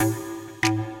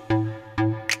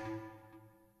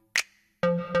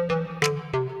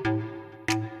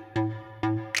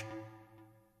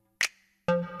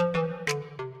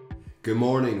Good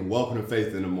morning. Welcome to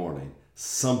Faith in the Morning.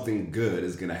 Something good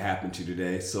is going to happen to you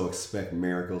today, so expect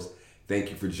miracles. Thank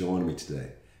you for joining me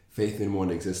today. Faith in the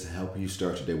Morning exists to help you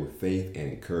start your day with faith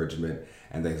and encouragement,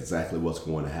 and that's exactly what's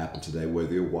going to happen today.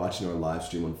 Whether you're watching our live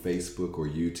stream on Facebook or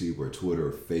YouTube or Twitter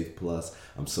or Faith Plus,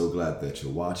 I'm so glad that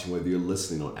you're watching. Whether you're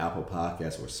listening on Apple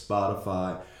Podcasts or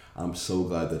Spotify, I'm so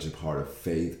glad that you're part of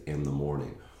Faith in the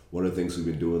Morning. One of the things we've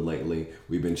been doing lately,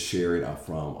 we've been sharing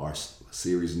from our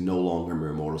series, No Longer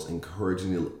Mere Mortals,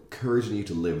 encouraging you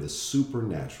to live the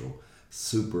supernatural,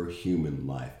 superhuman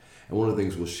life. And one of the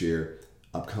things we'll share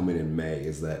upcoming in May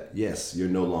is that, yes, you're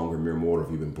no longer mere mortal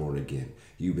if you've been born again.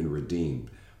 You've been redeemed,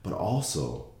 but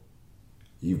also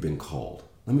you've been called.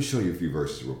 Let me show you a few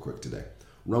verses real quick today.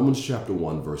 Romans chapter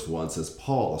 1, verse 1 says,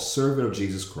 Paul, a servant of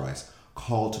Jesus Christ,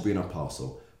 called to be an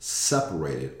apostle,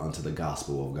 separated unto the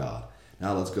gospel of God.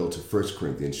 Now let's go to 1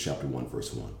 Corinthians chapter 1,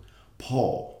 verse 1.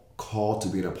 Paul, called to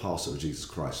be an apostle of Jesus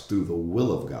Christ through the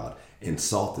will of God, and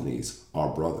Sosthenes, our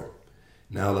brother.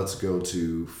 Now let's go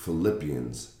to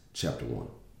Philippians chapter 1.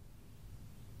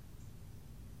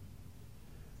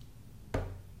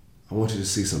 I want you to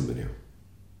see something here.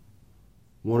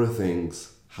 One of the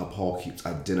things, how Paul keeps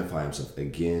identifying himself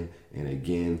again and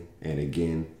again and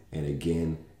again and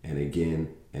again and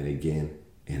again and again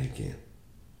and again.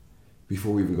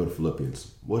 Before we even go to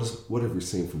Philippians, what have we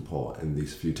seen from Paul in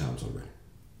these few times already?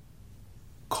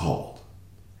 Called.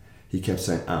 He kept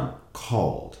saying, I'm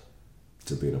called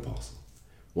to be an apostle.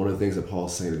 One of the things that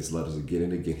Paul's saying in these letters again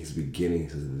and again, he says,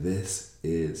 this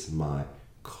is my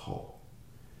call.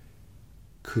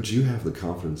 Could you have the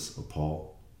confidence of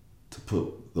Paul to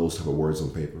put those type of words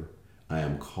on paper? I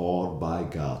am called by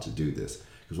God to do this.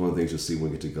 Because one of the things you'll see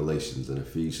when we get to Galatians and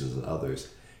Ephesians and others,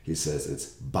 he says it's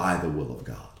by the will of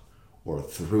God, or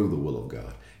through the will of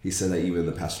God. He said that even in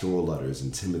the pastoral letters in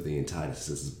Timothy and Titus, it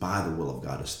says it's by the will of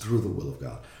God, it's through the will of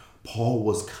God. Paul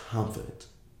was confident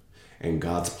in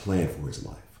God's plan for his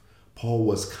life. Paul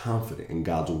was confident in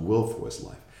God's will for his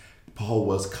life. Paul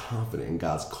was confident in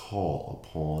God's call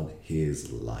upon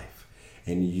his life.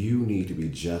 And you need to be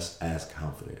just as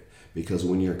confident, because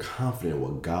when you're confident in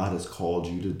what God has called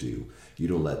you to do, you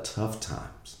don't let tough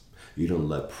times, you don't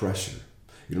let pressure,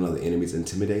 you don't let the enemy's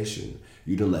intimidation,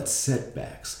 you don't let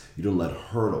setbacks, you don't let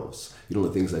hurdles, you don't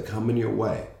let things that come in your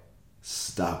way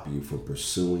stop you from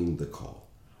pursuing the call.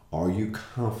 Are you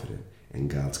confident in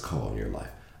God's call in your life?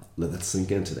 Let that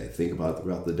sink in today. Think about it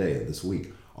throughout the day and this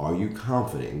week. Are you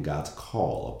confident in God's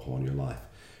call upon your life?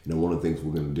 You know, one of the things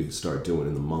we're going to start doing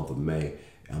in the month of May,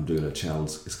 I'm doing a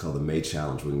challenge. It's called the May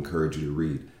Challenge. We encourage you to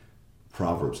read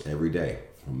Proverbs every day.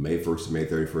 From May 1st to May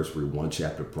 31st, read one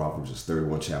chapter of Proverbs. There's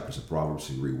 31 chapters of Proverbs.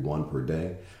 So you read one per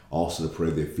day. Also, to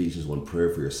pray the Ephesians, one prayer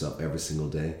for yourself every single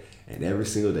day. And every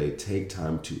single day, take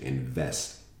time to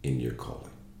invest in your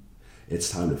calling. It's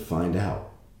time to find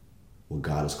out what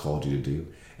God has called you to do.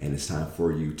 And it's time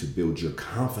for you to build your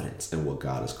confidence in what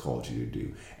God has called you to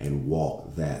do and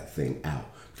walk that thing out.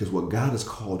 Because what God has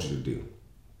called you to do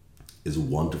is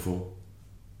wonderful.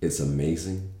 It's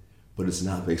amazing. But it's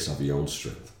not based off of your own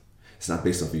strength. It's not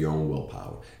based off of your own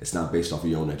willpower. It's not based off of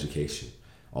your own education.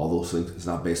 All those things, it's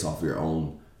not based off of your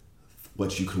own,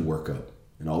 what you can work up.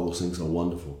 And all those things are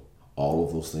wonderful. All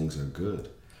of those things are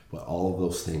good. But all of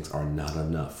those things are not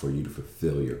enough for you to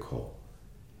fulfill your call.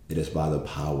 It is by the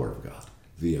power of God,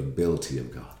 the ability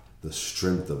of God, the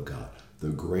strength of God, the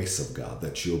grace of God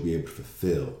that you'll be able to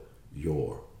fulfill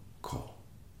your call.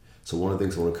 So one of the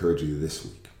things I want to encourage you this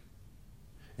week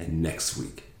and next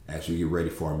week, as you get ready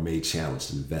for our May Challenge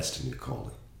to invest in your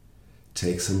calling,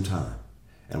 take some time,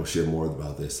 and we'll share more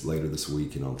about this later this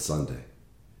week and on Sunday,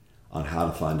 on how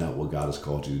to find out what God has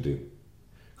called you to do.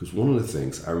 Because one of the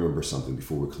things, I remember something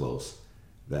before we close,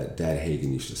 that Dad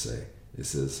Hagin used to say. It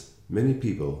says, many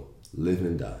people live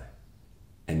and die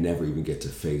and never even get to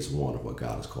phase one of what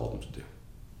God has called them to do.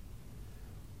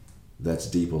 That's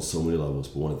deep on so many levels,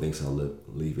 but one of the things I'll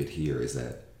leave it here is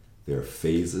that there are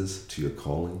phases to your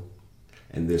calling.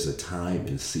 And there's a time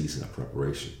and season of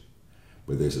preparation,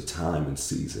 but there's a time and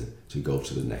season to go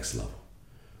to the next level.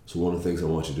 So one of the things I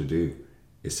want you to do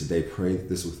is today pray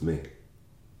this with me.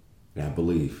 And I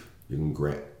believe you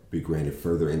can be granted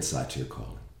further insight to your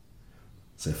calling.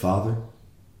 Say, Father,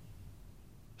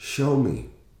 show me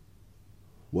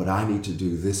what I need to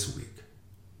do this week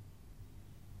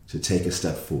to take a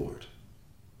step forward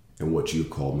in what you've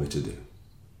called me to do,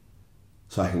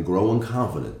 so I can grow in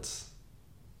confidence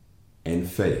and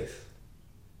faith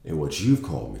in what you've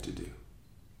called me to do,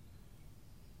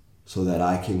 so that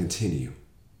I can continue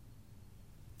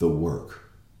the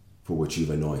work for which you've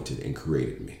anointed and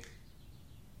created me.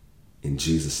 In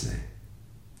Jesus' name,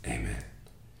 amen.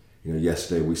 You know,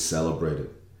 yesterday we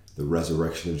celebrated the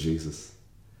resurrection of Jesus,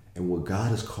 and what God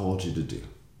has called you to do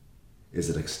is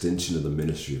an extension of the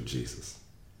ministry of Jesus.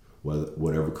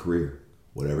 Whatever career,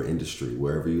 whatever industry,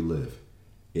 wherever you live,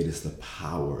 it is the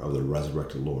power of the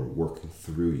resurrected Lord working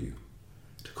through you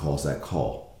to cause that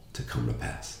call to come to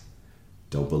pass.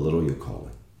 Don't belittle your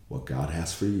calling. What God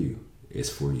has for you is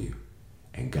for you,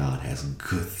 and God has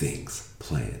good things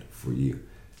planned for you.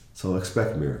 So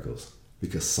expect miracles,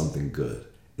 because something good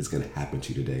is going to happen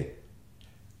to you today.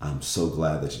 I'm so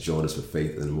glad that you joined us for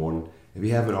Faith in the Morning. If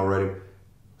you haven't already,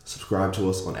 subscribe to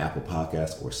us on Apple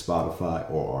Podcasts or Spotify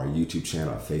or our YouTube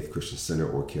channel at Faith Christian Center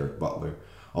or Carrick Butler.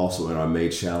 Also in our May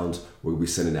Challenge, we'll be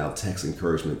sending out text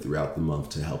encouragement throughout the month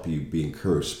to help you be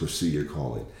encouraged to pursue your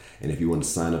calling. And if you want to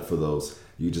sign up for those,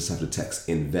 you just have to text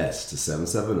INVEST to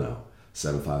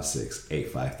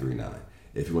 770-756-8539.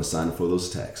 If you want to sign up for those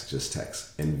texts, just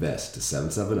text INVEST to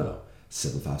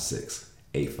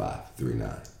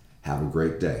 770-756-8539. Have a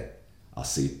great day. I'll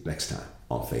see you next time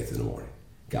on Faith in the Morning.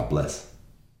 God bless.